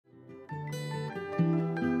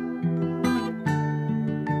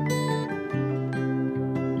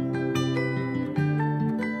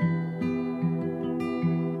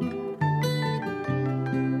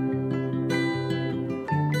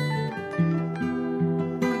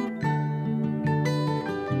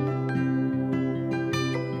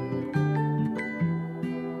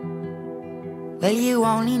Well, you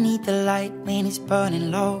only need the light when it's burning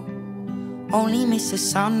low. Only miss the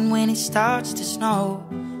sun when it starts to snow.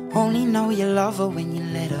 Only know you love her when you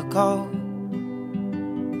let her go.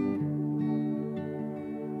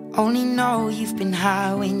 Only know you've been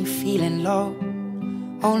high when you're feeling low.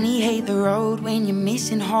 Only hate the road when you're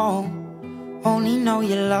missing home. Only know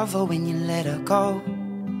you love her when you let her go.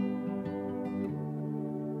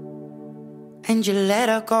 And you let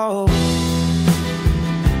her go.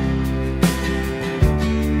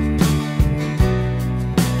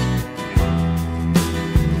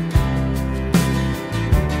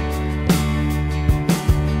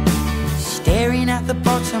 Staring at the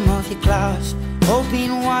bottom of your glass,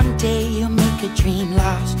 hoping one day you'll make a dream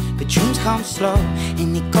last. But dreams come slow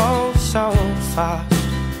and they go so fast.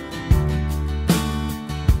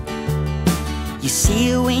 You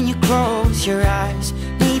see it when you close your eyes.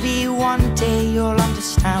 Maybe one day you'll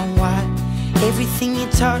understand why everything you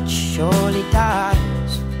touch surely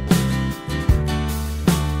dies.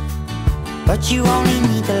 But you only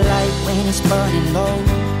need the light when it's burning low.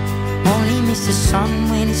 Only miss the sun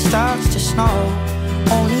when it starts to snow.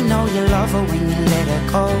 Only know you love her when you let her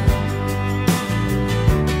go.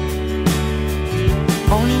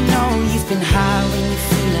 Only know you've been high when you're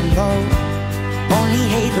feeling low. Only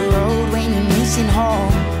hate the road when you're missing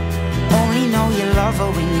home. Only know you love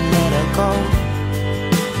her when you let her go.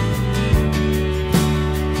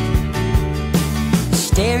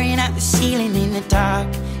 Staring at the ceiling in the dark,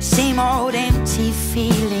 same old empty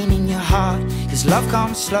feeling in your heart. 'Cause love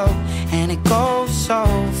comes slow and it goes so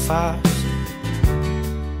fast.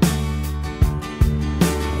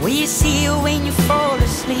 Will you see her when you fall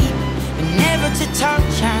asleep? But never to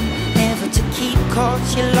touch and never to keep.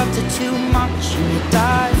 'Cause you loved her too much and you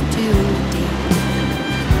dive too deep.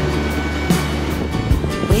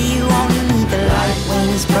 Well, you only need the light when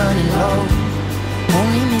it's burning low.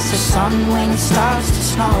 Only miss the sun when it starts to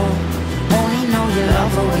snow. Only know you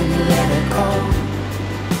love her when you let her go.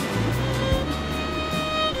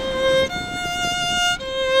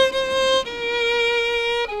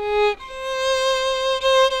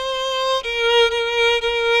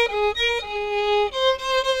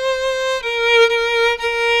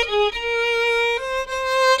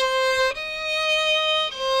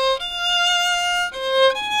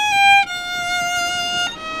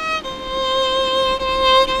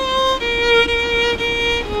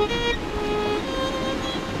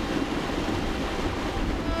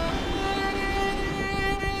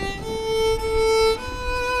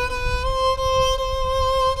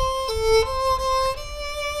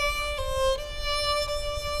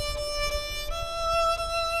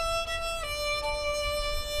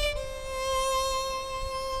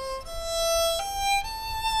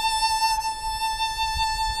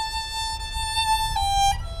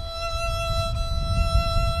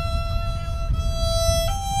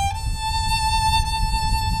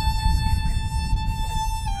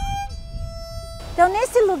 Então,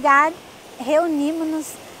 nesse lugar, reunimos-nos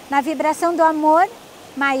na vibração do amor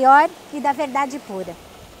maior e da verdade pura.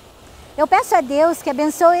 Eu peço a Deus que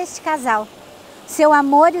abençoe este casal, seu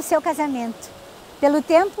amor e o seu casamento, pelo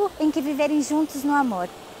tempo em que viverem juntos no amor.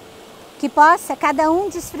 Que possa cada um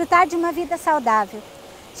desfrutar de uma vida saudável,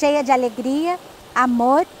 cheia de alegria,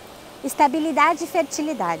 amor, estabilidade e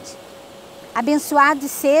fertilidade.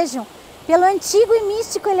 Abençoados sejam pelo antigo e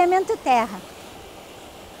místico elemento terra.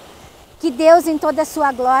 Que Deus, em toda a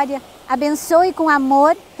sua glória, abençoe com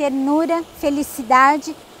amor, ternura,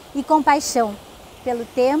 felicidade e compaixão, pelo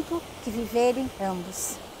tempo que viverem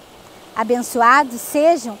ambos. Abençoados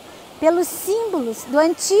sejam pelos símbolos do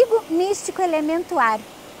antigo místico elemento ar.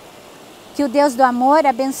 Que o Deus do amor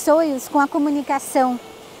abençoe-os com a comunicação,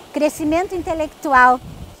 crescimento intelectual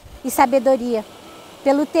e sabedoria,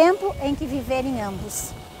 pelo tempo em que viverem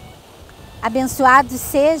ambos. Abençoados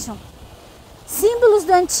sejam símbolos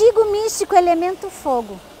do antigo místico elemento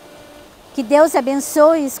fogo. Que Deus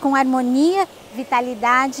abençoe-os com harmonia,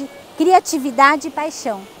 vitalidade, criatividade e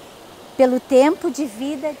paixão, pelo tempo de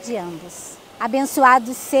vida de ambos.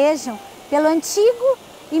 Abençoados sejam pelo antigo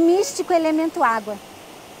e místico elemento água.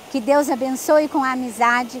 Que Deus abençoe com a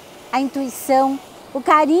amizade, a intuição, o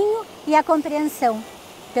carinho e a compreensão,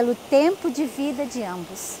 pelo tempo de vida de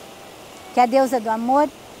ambos. Que a deusa do amor,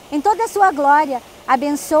 em toda a sua glória,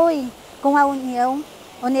 abençoe com a união,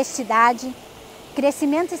 honestidade,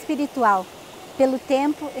 crescimento espiritual, pelo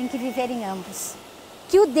tempo em que viverem ambos.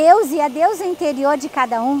 Que o Deus e a deusa interior de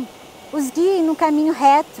cada um os guiem no caminho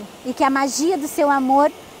reto e que a magia do seu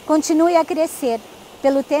amor continue a crescer,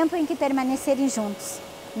 pelo tempo em que permanecerem juntos,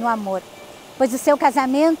 no amor. Pois o seu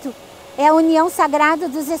casamento é a união sagrada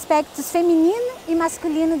dos aspectos feminino e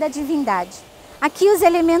masculino da divindade, Aqui os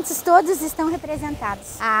elementos todos estão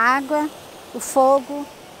representados. A água, o fogo,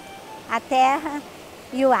 a terra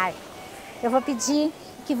e o ar. Eu vou pedir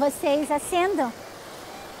que vocês acendam.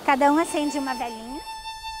 Cada um acende uma velinha.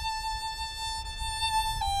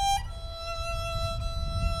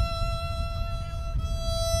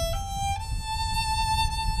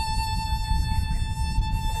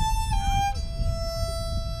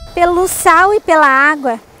 Pelo sal e pela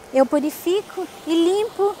água, eu purifico e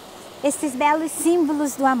limpo esses belos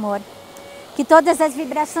símbolos do amor. Que todas as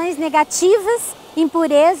vibrações negativas,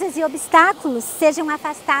 impurezas e obstáculos sejam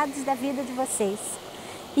afastados da vida de vocês.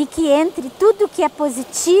 E que entre tudo que é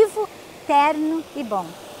positivo, terno e bom.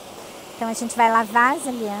 Então a gente vai lavar as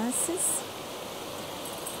alianças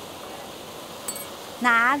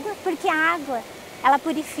na água, porque a água, ela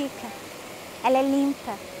purifica, ela é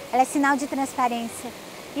limpa, ela é sinal de transparência.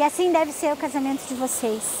 E assim deve ser o casamento de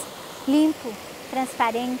vocês, limpo,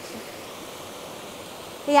 transparente.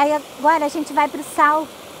 E aí agora a gente vai para o sal,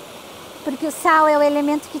 porque o sal é o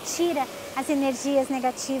elemento que tira as energias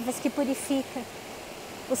negativas, que purifica.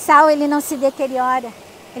 O sal, ele não se deteriora,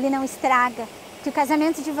 ele não estraga. Que o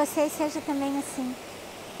casamento de vocês seja também assim.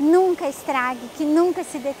 Nunca estrague, que nunca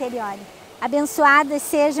se deteriore. Abençoadas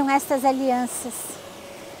sejam estas alianças.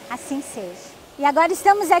 Assim seja. E agora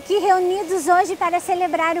estamos aqui reunidos hoje para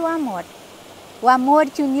celebrar o amor. O amor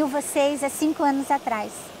que uniu vocês há 5 anos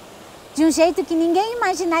atrás. De um jeito que ninguém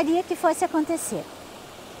imaginaria que fosse acontecer.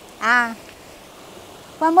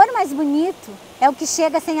 O amor mais bonito é o que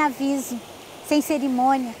chega sem aviso, sem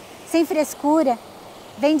cerimônia, sem frescura,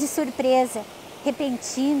 vem de surpresa,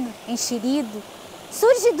 repentino, enxerido,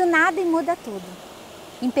 surge do nada e muda tudo.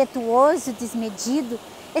 Impetuoso, desmedido,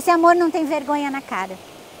 esse amor não tem vergonha na cara.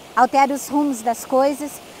 Altera os rumos das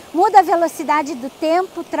coisas, muda a velocidade do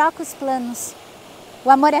tempo, troca os planos. O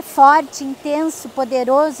amor é forte, intenso,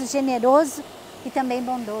 poderoso, generoso e também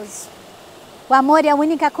bondoso. O amor é a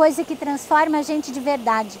única coisa que transforma a gente de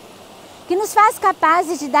verdade, que nos faz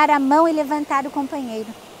capazes de dar a mão e levantar o companheiro.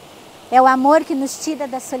 É o amor que nos tira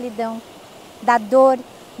da solidão, da dor,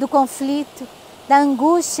 do conflito, da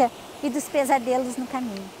angústia e dos pesadelos no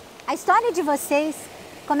caminho. A história de vocês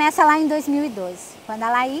começa lá em 2012, quando a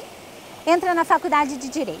Alay entra na faculdade de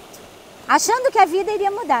Direito, achando que a vida iria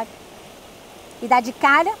mudar. E dá de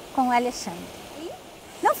cara com o Alexandre.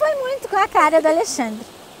 Não foi muito com a cara do Alexandre.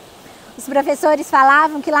 Os professores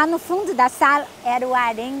falavam que lá no fundo da sala era o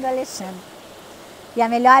harém do Alexandre. E a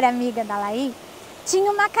melhor amiga da Alay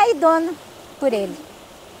tinha uma caidona por ele.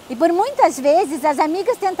 E por muitas vezes as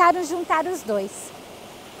amigas tentaram juntar os dois.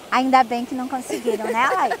 Ainda bem que não conseguiram, né,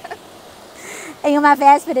 Alay? Em uma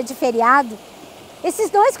véspera de feriado, esses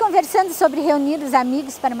dois, conversando sobre reunir os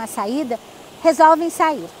amigos para uma saída, resolvem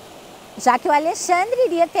sair, já que o Alexandre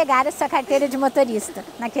iria pegar a sua carteira de motorista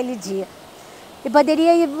naquele dia e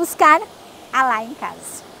poderia ir buscar a Alay em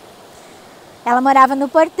casa. Ela morava no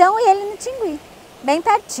Portão e ele no Tingui, bem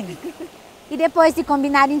pertinho. E depois de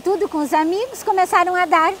combinarem tudo com os amigos, começaram a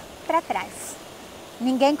dar para trás.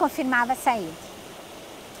 Ninguém confirmava a saída.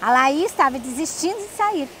 A Alay estava desistindo de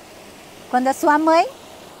sair, quando a sua mãe,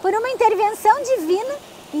 por uma intervenção divina,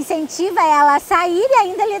 incentiva ela a sair e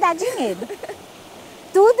ainda lhe dá dinheiro.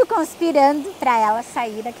 Tudo conspirando para ela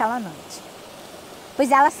sair aquela noite.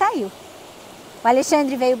 Pois ela saiu. O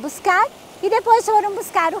Alexandre veio buscar e depois foram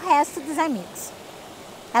buscar o resto dos amigos.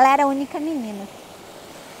 Ela era a única menina.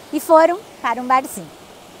 E foram para um barzinho.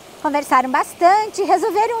 Conversaram bastante e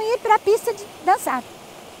resolveram ir para a pista de dançar.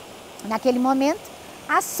 Naquele momento,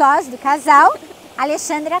 a sós do casal,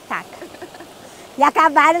 Alexandre ataca. E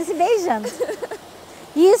acabaram se beijando.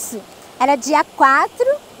 Isso era dia 4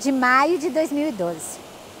 de maio de 2012.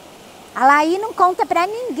 A Alay não conta para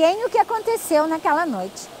ninguém o que aconteceu naquela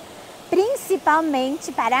noite.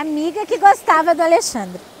 Principalmente para a amiga que gostava do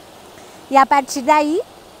Alexandre. E a partir daí,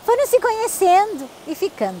 foram se conhecendo e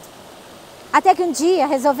ficando. Até que um dia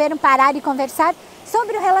resolveram parar e conversar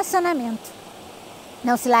sobre o relacionamento.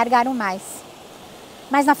 Não se largaram mais.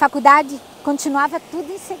 Mas na faculdade continuava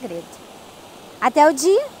tudo em segredo. Até o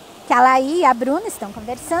dia que a Alay e a Bruna estão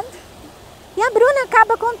conversando e a Bruna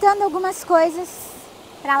acaba contando algumas coisas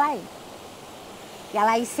para a Alay. E a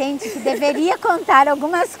Alay sente que deveria contar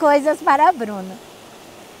algumas coisas para a Bruna.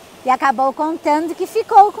 E acabou contando que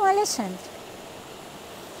ficou com o Alexandre.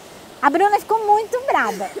 A Bruna ficou muito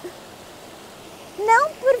brava. Não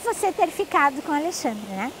por você ter ficado com o Alexandre,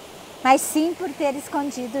 né? Mas sim por ter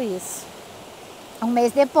escondido isso. Um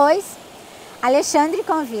mês depois, Alexandre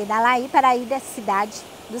convida a Alay para ir da cidade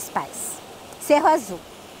dos pais, Cerro Azul,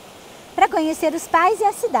 para conhecer os pais e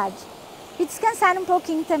a cidade e descansar um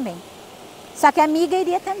pouquinho também. Só que a amiga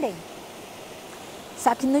iria também.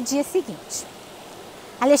 Só que no dia seguinte,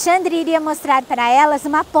 Alexandre iria mostrar para elas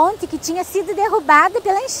uma ponte que tinha sido derrubada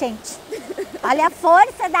pela enchente. Olha a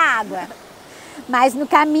força da água. Mas no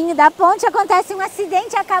caminho da ponte acontece um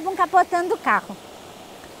acidente e acabam capotando o carro.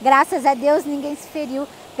 Graças a Deus ninguém se feriu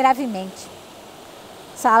gravemente.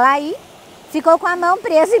 Só Alay ficou com a mão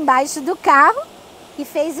presa embaixo do carro e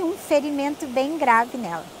fez um ferimento bem grave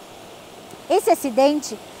nela. Esse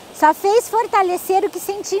acidente só fez fortalecer o que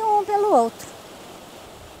sentiam um pelo outro.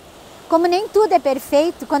 Como nem tudo é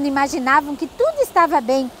perfeito, quando imaginavam que tudo estava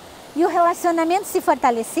bem e o relacionamento se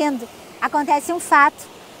fortalecendo, acontece um fato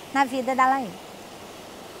na vida da Alay.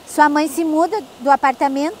 Sua mãe se muda do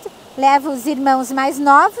apartamento, leva os irmãos mais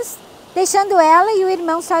novos, deixando ela e o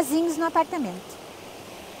irmão sozinhos no apartamento,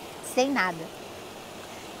 sem nada.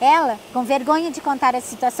 Ela, com vergonha de contar a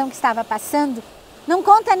situação que estava passando, não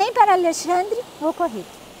conta nem para Alexandre o ocorrido.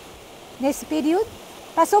 Nesse período,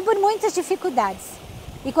 passou por muitas dificuldades.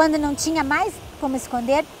 E quando não tinha mais como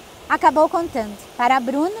esconder, acabou contando para a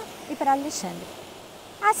Bruna e para Alexandre.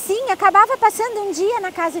 Assim, acabava passando um dia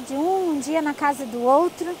na casa de um dia na casa do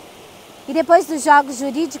outro. E depois dos jogos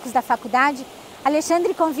jurídicos da faculdade,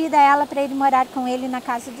 Alexandre convida ela para ir morar com ele na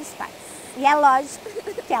casa dos pais. E é lógico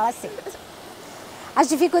que ela aceita. As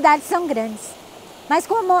dificuldades são grandes, mas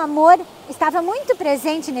como o amor estava muito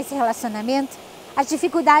presente nesse relacionamento, as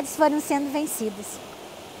dificuldades foram sendo vencidas.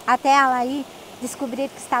 Até a Alay descobrir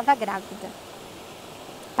que estava grávida.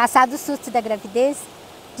 Passado o susto da gravidez,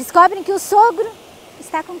 descobrem que o sogro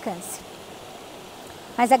está com câncer.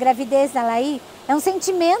 Mas a gravidez da Alay é um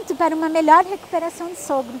sentimento para uma melhor recuperação do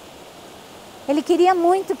sogro. Ele queria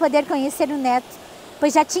muito poder conhecer o neto,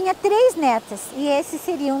 pois já tinha 3 netas e esse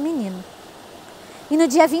seria um menino. E no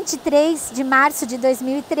dia 23 de março de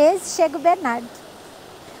 2013 chega o Bernardo.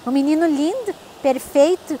 Um menino lindo,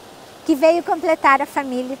 perfeito, que veio completar a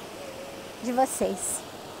família de vocês.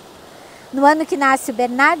 No ano que nasce o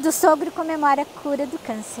Bernardo, o sogro comemora a cura do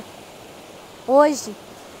câncer. Hoje,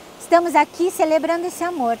 estamos aqui celebrando esse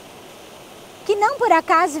amor, que não por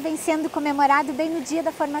acaso vem sendo comemorado bem no dia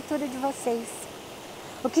da formatura de vocês.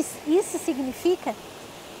 O que isso significa?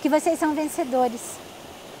 Que vocês são vencedores,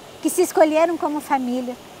 que se escolheram como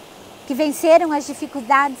família, que venceram as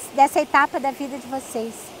dificuldades dessa etapa da vida de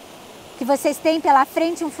vocês, que vocês têm pela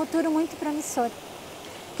frente um futuro muito promissor,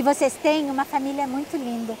 que vocês têm uma família muito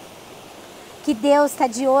linda, que Deus está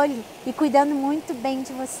de olho e cuidando muito bem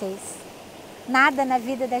de vocês. Nada na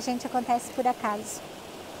vida da gente acontece por acaso.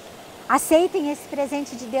 Aceitem esse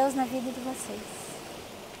presente de Deus na vida de vocês.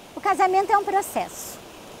 O casamento é um processo,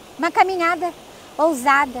 uma caminhada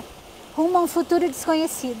ousada rumo a um futuro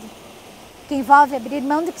desconhecido, que envolve abrir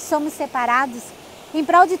mão do que somos separados em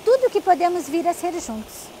prol de tudo que podemos vir a ser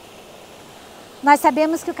juntos. Nós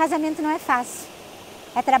sabemos que o casamento não é fácil,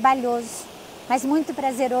 é trabalhoso, mas muito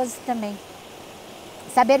prazeroso também.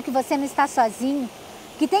 Saber que você não está sozinho,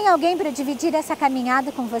 que tem alguém para dividir essa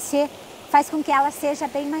caminhada com você, faz com que ela seja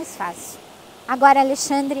bem mais fácil. Agora,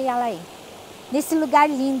 Alexandre e Alay, nesse lugar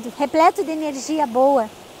lindo, repleto de energia boa,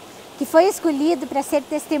 que foi escolhido para ser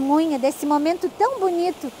testemunha desse momento tão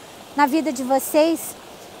bonito na vida de vocês,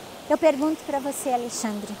 eu pergunto para você,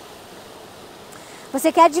 Alexandre,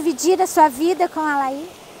 você quer dividir a sua vida com a Alay?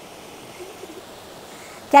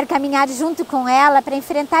 Quer caminhar junto com ela para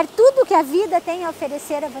enfrentar tudo que a vida tem a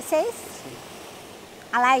oferecer a vocês? Sim.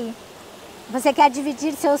 Alay, você quer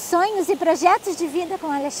dividir seus sonhos e projetos de vida com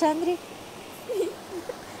Alexandre?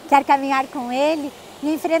 Quer caminhar com ele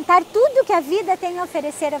e enfrentar tudo que a vida tem a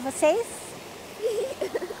oferecer a vocês?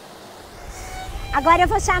 Agora eu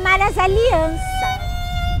vou chamar as alianças.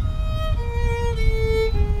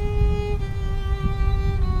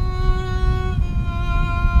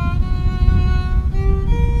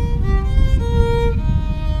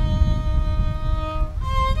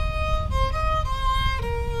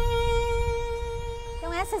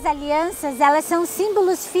 Essas alianças, elas são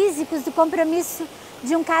símbolos físicos do compromisso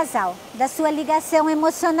de um casal, da sua ligação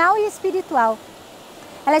emocional e espiritual.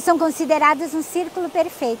 Elas são consideradas um círculo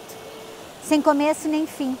perfeito, sem começo nem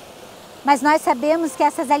fim. Mas nós sabemos que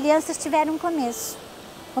essas alianças tiveram um começo.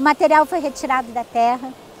 O material foi retirado da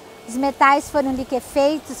terra, os metais foram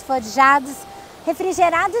liquefeitos, forjados,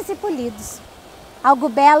 refrigerados e polidos. Algo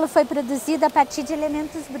belo foi produzido a partir de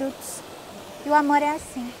elementos brutos. E o amor é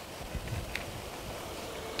assim.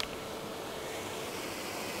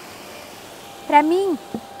 Para mim,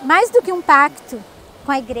 mais do que um pacto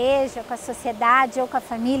com a igreja, com a sociedade ou com a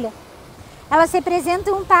família, elas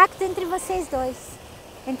representam um pacto entre vocês dois,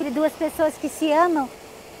 entre duas pessoas que se amam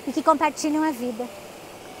e que compartilham a vida.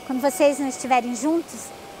 Quando vocês não estiverem juntos,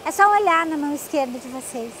 é só olhar na mão esquerda de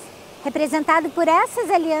vocês. Representado por essas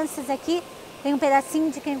alianças aqui, tem um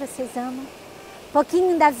pedacinho de quem vocês amam. um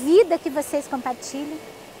pouquinho da vida que vocês compartilham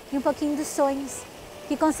e um pouquinho dos sonhos,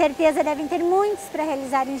 que com certeza devem ter muitos para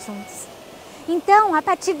realizarem juntos. Então, a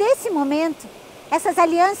partir desse momento, essas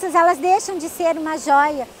alianças elas deixam de ser uma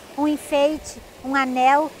joia, um enfeite, um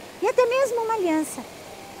anel e até mesmo uma aliança.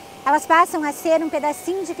 Elas passam a ser um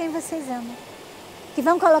pedacinho de quem vocês amam, que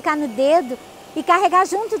vão colocar no dedo e carregar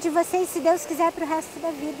junto de vocês, se Deus quiser, para o resto da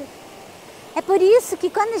vida. É por isso que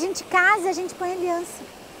quando a gente casa, a gente põe aliança,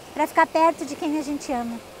 para ficar perto de quem a gente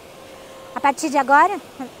ama. A partir de agora,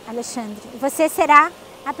 Alexandre, você será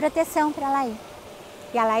a proteção para Alay.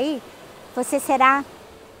 E Alay, você será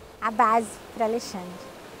a base para Alexandre.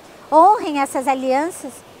 Honrem essas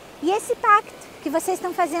alianças e esse pacto que vocês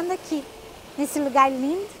estão fazendo aqui, nesse lugar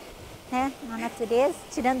lindo, né? Na natureza,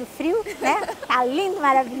 tirando o frio, né? Tá lindo,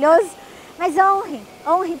 maravilhoso. Mas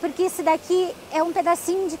honrem, porque isso daqui é um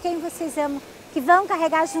pedacinho de quem vocês amam, que vão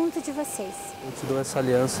carregar junto de vocês. Eu te dou essa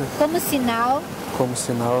aliança como sinal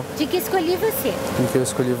de que escolhi você. De que eu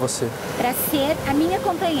escolhi você. Para ser a minha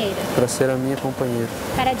companheira. Para ser a minha companheira.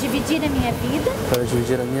 Para dividir a minha vida. Para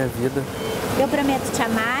dividir a minha vida. Eu prometo te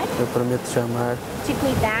amar. Eu prometo te amar. Te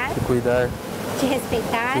cuidar. Te cuidar. Te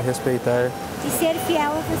respeitar. Te respeitar. E ser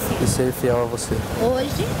fiel a você. E ser fiel a você.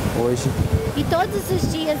 Hoje. E todos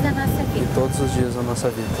os dias da nossa vida. E todos os dias da nossa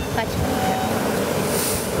vida. Pode colocar.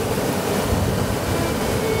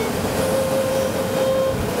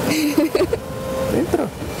 Entrou.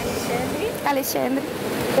 Alexandre,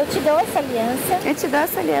 eu te dou essa aliança. Eu te dou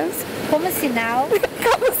essa aliança. Como sinal.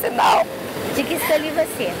 Como sinal. De que escolhi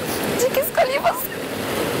você. De que escolhi você.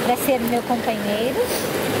 Para ser meu companheiro.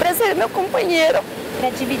 Para ser meu companheiro. Para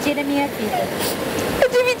dividir a minha vida. Para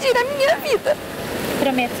dividir a minha vida.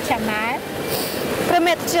 Prometo te amar.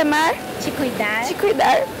 Prometo te amar. Te cuidar. Te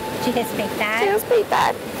cuidar. Te respeitar. Te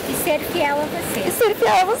respeitar. E ser fiel a você. E ser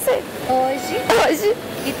fiel a você. Hoje.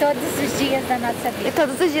 E todos os dias da nossa vida. E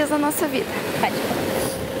todos os dias da nossa vida. Pode colocar.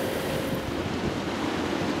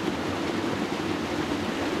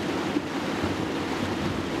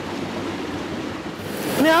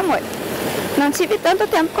 Meu amor, não tive tanto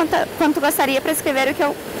tempo quanto gostaria para escrever o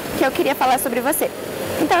que eu queria falar sobre você.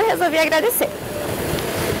 Então eu resolvi agradecer.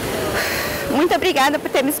 Muito obrigada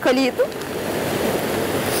por ter me escolhido.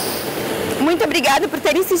 Muito obrigada por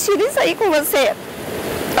ter insistido em sair com você.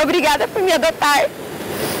 Obrigada por me adotar.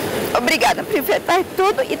 Obrigada por enfrentar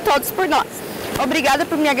tudo e todos por nós. Obrigada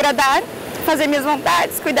por me agradar, fazer minhas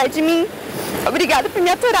vontades, cuidar de mim. Obrigada por me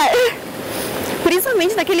aturar.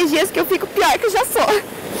 Principalmente naqueles dias que eu fico pior que eu já sou.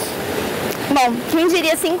 Bom, quem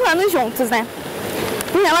diria 5 anos juntos, né?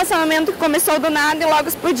 Um relacionamento que começou do nada e logo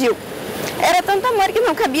explodiu. Era tanto amor que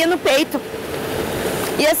não cabia no peito.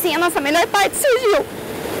 E assim a nossa melhor parte surgiu.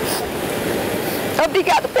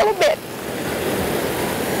 Obrigado pelo bem.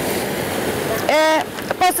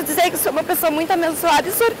 Eu posso dizer que sou uma pessoa muito abençoada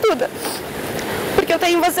e sortuda. Porque eu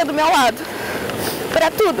tenho você do meu lado.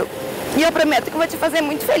 Para tudo. E eu prometo que vou te fazer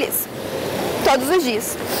muito feliz. Todos os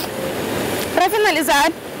dias. Para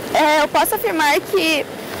finalizar, eu posso afirmar que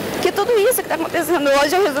tudo isso que está acontecendo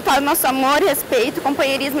hoje é o resultado do nosso amor, respeito,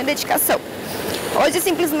 companheirismo e dedicação. Hoje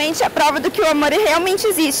simplesmente é a prova do que o amor realmente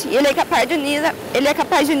existe e ele é capaz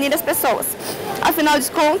de unir as pessoas. Afinal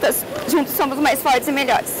de contas, juntos somos mais fortes e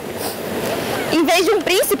melhores. Em vez de um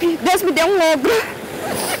príncipe, Deus me deu um ogro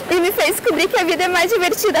e me fez descobrir que a vida é mais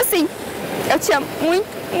divertida assim. Eu te amo muito,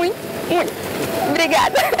 muito, muito.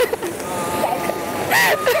 Obrigada.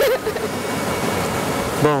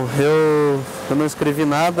 Bom, eu não escrevi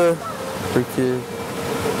nada porque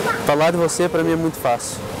falar de você para mim é muito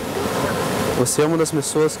fácil. Você é uma das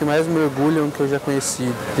pessoas que mais me orgulham que eu já conheci,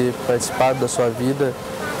 de ter participado da sua vida,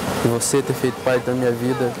 de você ter feito parte da minha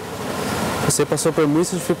vida. Você passou por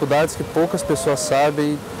muitas dificuldades que poucas pessoas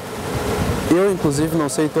sabem. Eu, inclusive, não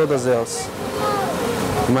sei todas elas.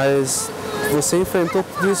 Mas você enfrentou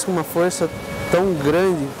tudo isso com uma força tão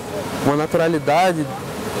grande, uma naturalidade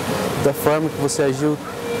da forma que você agiu.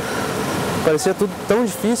 Parecia tudo tão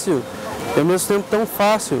difícil e ao mesmo tempo tão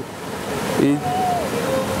fácil. E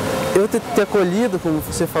eu ter te acolhido, como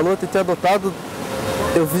você falou, ter te adotado,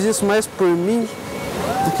 eu fiz isso mais por mim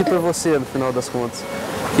do que por você, no final das contas.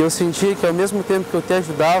 Eu senti que ao mesmo tempo que eu te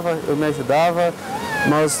ajudava, eu me ajudava,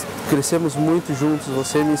 nós crescemos muito juntos,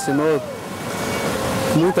 você me ensinou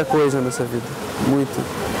muita coisa nessa vida, muito.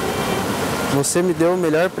 Você me deu o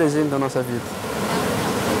melhor presente da nossa vida.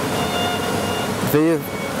 Veio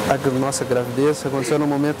a nossa gravidez, aconteceu num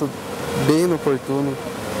momento bem inoportuno,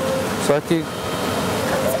 só que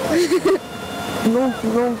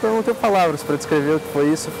não tenho palavras para descrever o que foi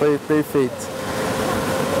isso, foi perfeito.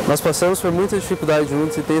 Nós passamos por muitas dificuldades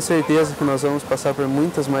juntos e tenho certeza que nós vamos passar por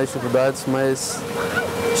muitas mais dificuldades, mas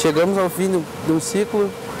Chegamos ao fim de um ciclo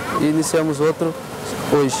e iniciamos outro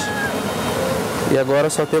hoje. E agora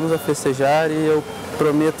só temos a festejar e eu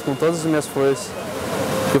prometo com todas as minhas forças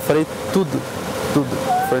que eu farei tudo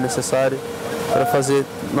que for necessário para fazer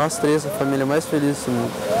nós três a família mais feliz do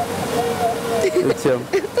mundo. Eu te amo.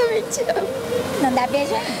 Eu também te amo. Não dá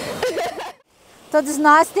beijo aí. Todos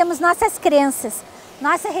nós temos nossas crenças,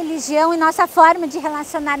 nossa religião e nossa forma de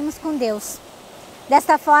relacionarmos com Deus.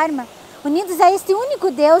 Desta forma, unidos a este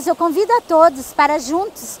único Deus, eu convido a todos para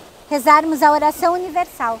juntos rezarmos a oração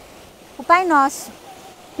universal, o Pai Nosso,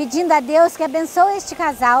 pedindo a Deus que abençoe este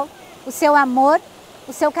casal, o seu amor,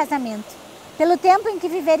 o seu casamento, pelo tempo em que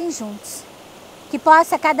viverem juntos. Que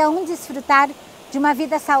possa cada um desfrutar de uma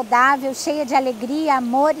vida saudável, cheia de alegria,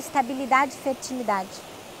 amor, estabilidade e fertilidade.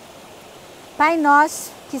 Pai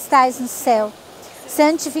nosso que estais no céu,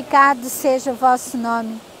 santificado seja o vosso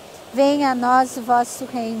nome. Venha a nós o vosso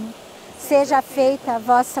reino. Seja feita a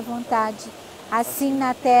vossa vontade, assim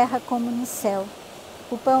na terra como no céu.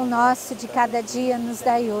 O pão nosso de cada dia nos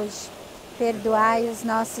dai hoje. Perdoai as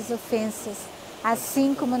nossas ofensas,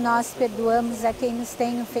 assim como nós perdoamos a quem nos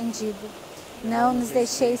tem ofendido. Não nos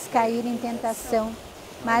deixeis cair em tentação,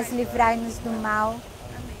 mas livrai-nos do mal.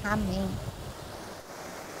 Amém.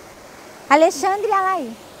 Alexandre e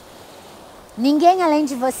Alay, ninguém além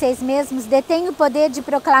de vocês mesmos detém o poder de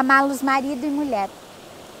proclamá-los marido e mulher.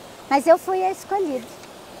 Mas eu fui a escolhida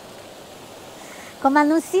como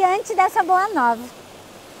anunciante dessa boa nova.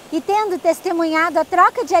 E tendo testemunhado a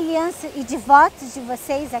troca de aliança e de votos de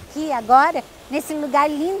vocês aqui, agora, nesse lugar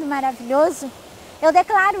lindo, maravilhoso, eu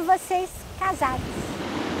declaro vocês casados.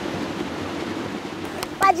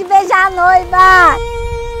 Pode beijar a noiva!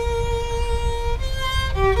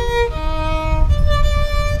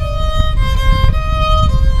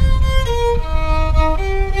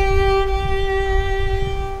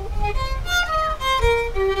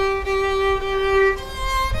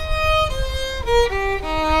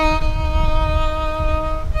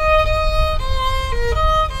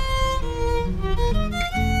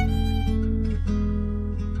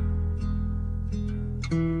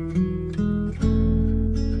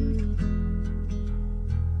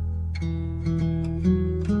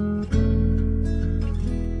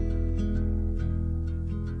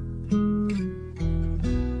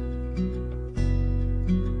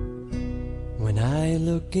 When I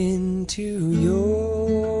look into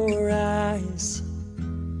your eyes,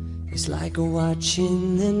 it's like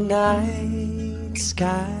watching the night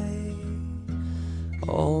sky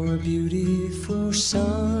or a beautiful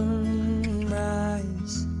sunrise.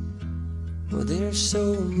 Well, there's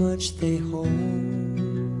so much they hold,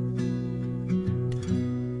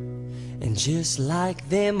 and just like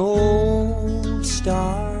them old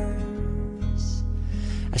stars,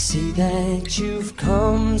 I see that you've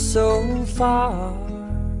come so far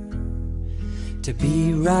to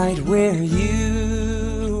be right where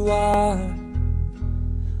you are.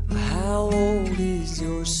 How old is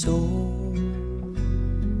your soul?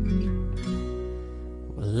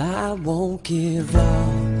 Well, I won't give up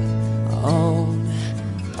on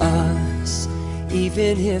us,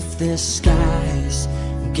 even if the skies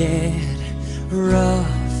get rough.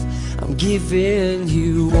 I'm giving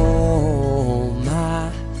you all my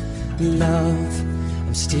love.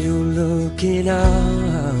 I'm still looking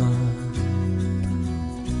up,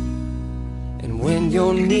 and when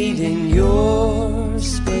you're needing your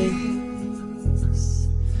space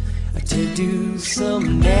to do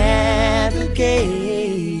some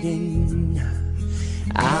navigating,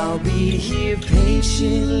 I'll be here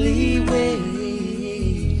patiently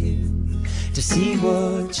waiting to see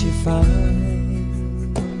what you find.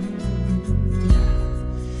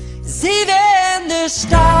 Even the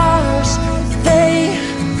stars, they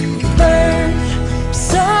burn,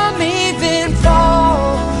 some even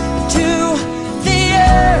fall to the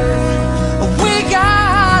earth. We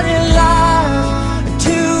got a lot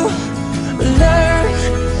to learn.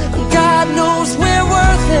 God knows we're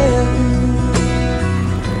worth it.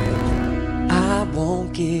 I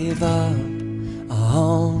won't give up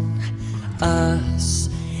on us,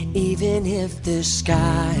 even if the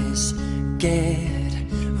skies get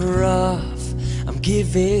rough. I'm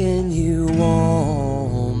giving you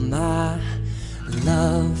all my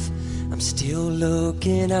love. I'm still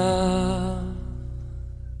looking up.